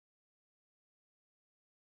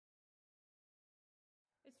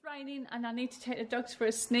Raining and I need to take the dogs for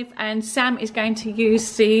a sniff, and Sam is going to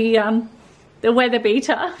use the weather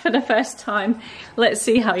beater for the first time. Let's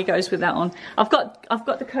see how he goes with that on. I've got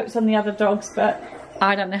the coats on the other dogs, but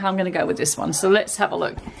I don't know how I'm going to go with this one. So let's have a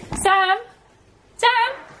look. Sam,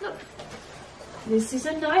 look. This is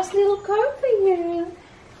a nice little coat for you.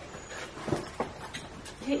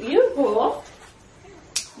 Get you bought.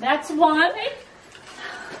 That's one.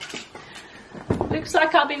 Looks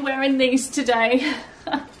like I'll be wearing these today.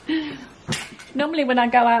 Normally when I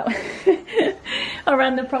go out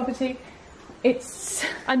around the property,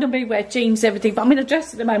 I normally wear jeans, everything, but I'm in a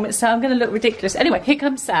dress at the moment, so I'm going to look ridiculous. Anyway, here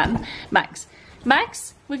comes Sam. Max,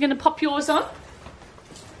 we're going to pop yours on.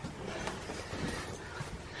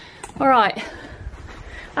 All right.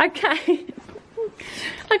 Okay.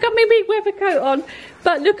 I got my big weather coat on,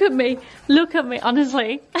 but look at me,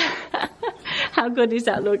 honestly. How good is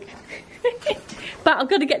that look? But I've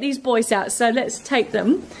got to get these boys out, so let's take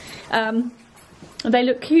them. They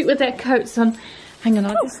look cute with their coats on. Hang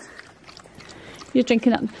on, you're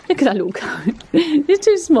drinking up. Look at that little coat. It's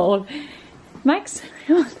too small. Max,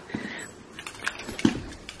 come on.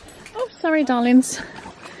 Oh, sorry, darlings.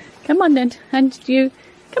 Come on then, and you.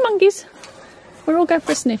 Come on, geese. We'll all go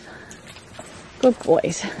for a sniff. Good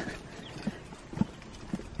boys.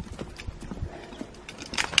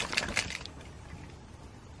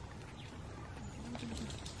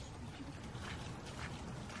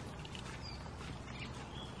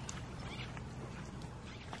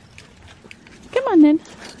 Come on then.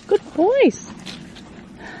 Good boys.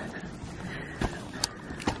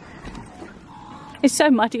 It's so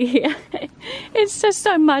muddy here. It's just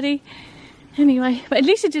so muddy. Anyway, but at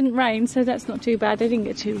least it didn't rain, so that's not too bad. I didn't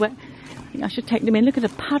get too wet. I think I should take them in. Look at the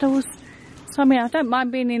puddles. So I mean, I don't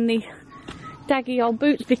mind being in the daggy old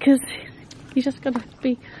boots because you just got to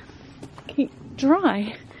keep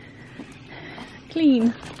dry,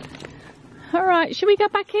 clean. All right, should we go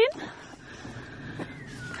back in?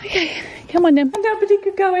 Okay, come on then. Nobody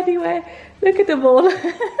could go anywhere. Look at them all.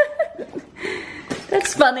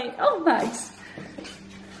 That's funny. Oh, Max.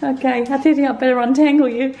 Okay, I think I better untangle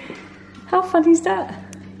you. How funny is that?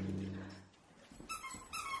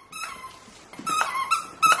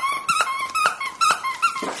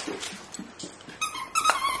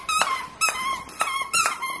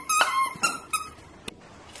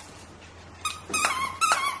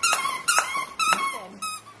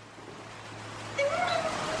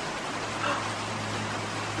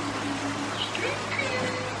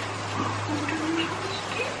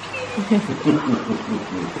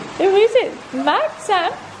 Who is it? Max?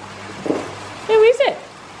 Sam? Who is it?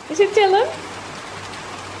 Is it Dylan?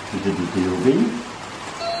 Is it Dylan?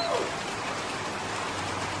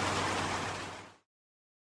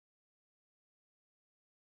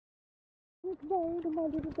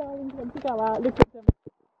 Look at them.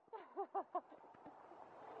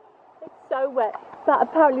 It's so wet. But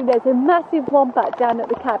apparently there's a massive wombat down at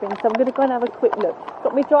the cabin, so I'm going to go and have a quick look.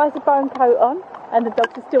 Got my dry as a bone coat on, and the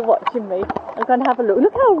dogs are still watching me. I'm going to have a look.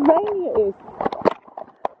 Look how rainy it is.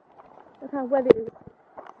 Look how wet it is.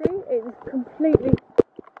 See, it's completely...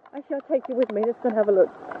 Actually, I'll take you with me. Let's go and have a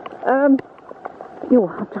look. You'll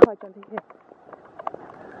have to hide under here.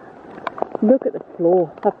 Look at the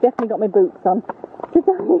floor. I've definitely got my boots on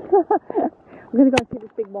today. I'm going to go and see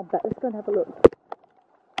this big wombat. Let's go and have a look.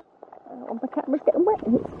 My camera's getting wet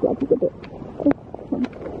and it's flooded a bit.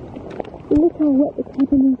 Look how wet the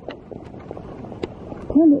cabin is.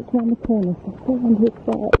 Apparently it's round the corner, so I'll go around here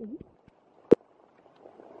quietly.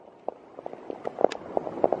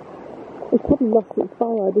 It's probably lost its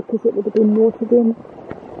burrow because it would have been watered in.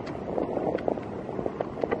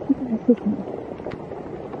 What else is that?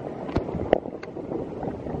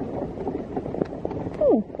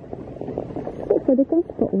 Oh, that's where the gas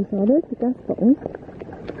bottles are. There's the gas bottles.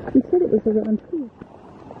 You said it was around here.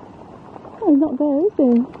 Oh, not there, is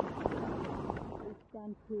it? It's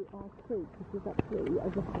down to our creek, which is absolutely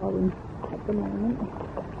overflowing at the moment.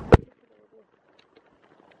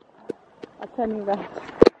 I'll turn you around.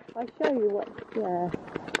 I'll show you what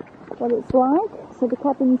it's like. So the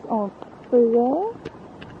cabins are through there,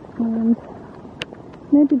 and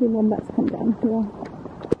maybe the wombats come down here.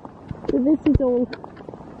 So this is all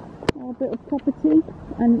our bit of property,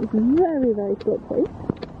 and it's very, very slippery.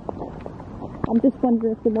 I'm just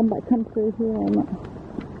wondering if the wombat comes through here or not.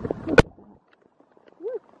 Look at that.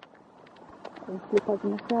 I'm going to slip over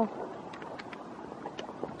myself.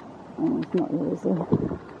 Oh, it's not easy.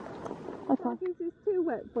 I can't. This is too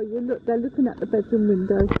wet for you. Look, they're looking at the bedroom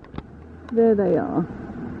window. There they are.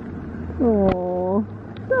 Oh,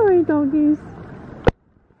 sorry, doggies.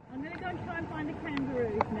 I'm going to go and try and find the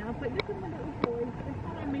kangaroos now, but look at my little boys. They're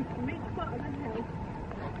following me from each part of the house.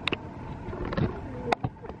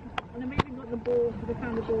 they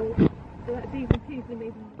found the ball. So that's even teasing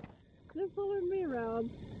me. They're following me around.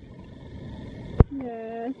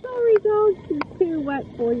 Yeah, sorry dogs, it's too wet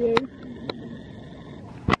for you.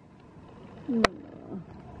 No.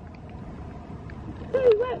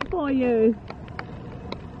 Too wet for you.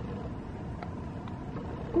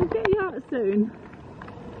 We'll get you out soon.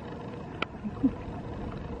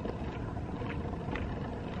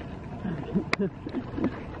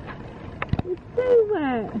 It's too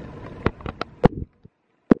wet.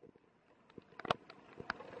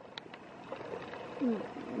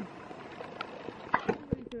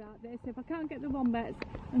 Out there, so if I can't get the wombats,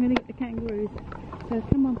 I'm going to get the kangaroos. So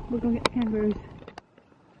come on, we're going to get the kangaroos.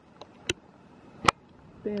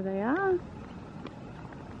 There they are.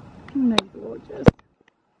 Isn't they gorgeous?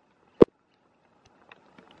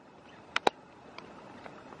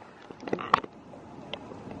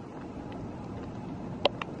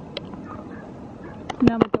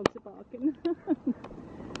 Now my dogs are barking.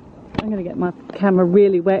 I'm going to get my camera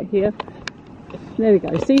really wet here. There we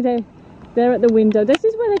go. See, they're at the window. This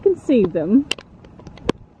is where they can see them.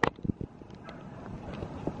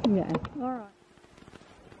 Yeah. All right.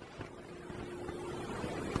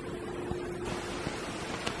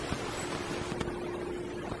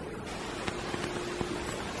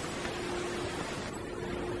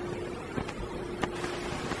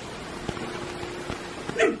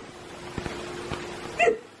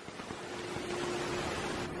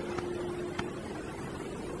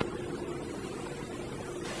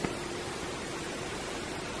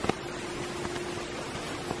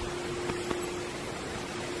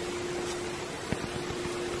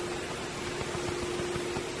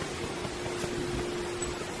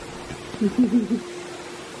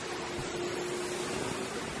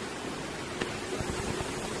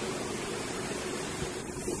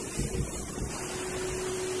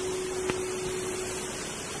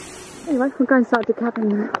 Anyway, we're going inside the cabin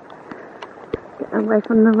now. Get away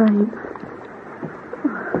from the rain.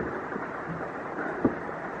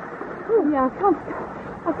 Oh yeah,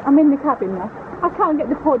 I'm in the cabin now. I can't get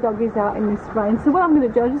the poor doggies out in this rain. So what I'm going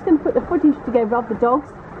to do, I'm just going to put the footage together of the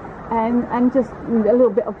dogs and just a little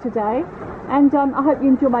bit of today. And I hope you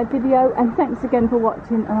enjoy my video, and thanks again for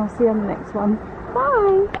watching, and I'll see you on the next one.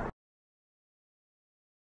 Bye!